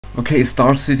Okay,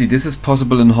 Star City, this is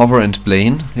possible in hover and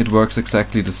plane. It works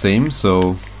exactly the same,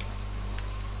 so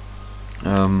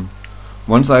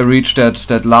once I reach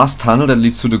that last tunnel that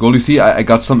leads to the goal, you see I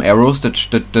got some arrows that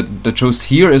shows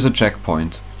here is a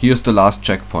checkpoint. Here's the last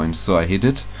checkpoint, so I hit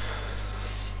it.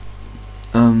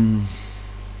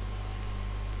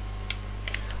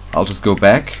 I'll just go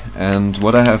back, and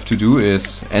what I have to do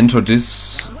is enter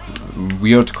this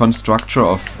weird constructor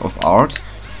of art,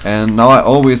 and now I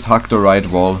always hug the right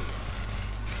wall,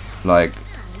 like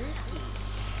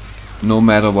no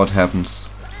matter what happens.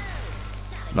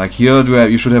 Like here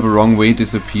you should have a wrong way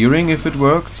disappearing if it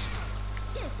worked.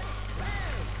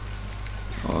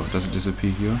 Or does it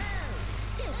disappear here?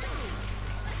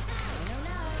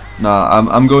 Nah,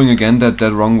 I'm going again, that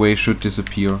wrong way should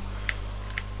disappear.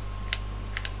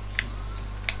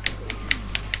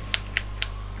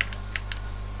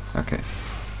 Okay.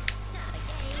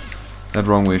 That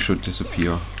wrong way should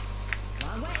disappear.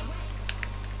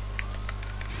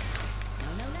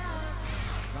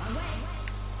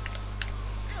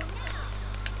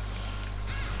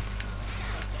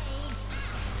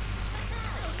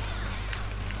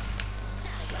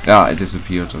 Yeah, it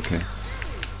disappeared, okay.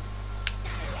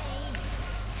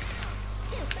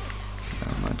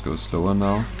 I might go slower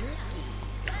now.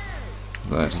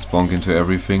 So I just bonk into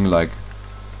everything like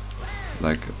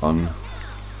on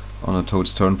a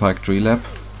Toad's Turnpike tree lap.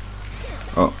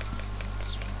 Oh.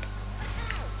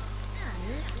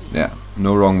 Yeah,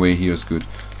 no wrong way here is good.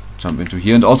 Jump into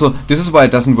here, and also this is why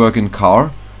it doesn't work in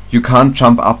car. You can't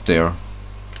jump up there.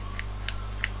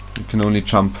 You can only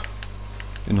jump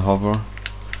in hover.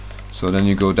 So then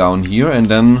you go down here, and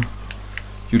then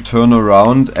you turn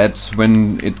around at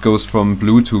when it goes from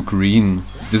blue to green.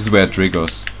 This is where it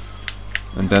triggers.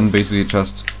 And then basically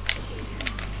just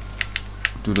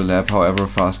do the lap however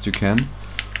fast you can.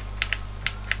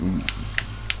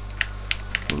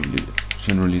 Probably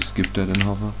generally skip that in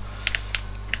hover.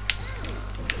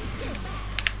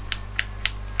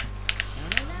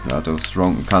 Yeah, those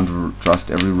wrong, can't trust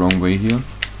every wrong way here.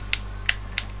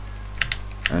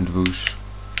 And whoosh.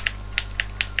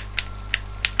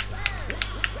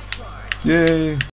 Yay!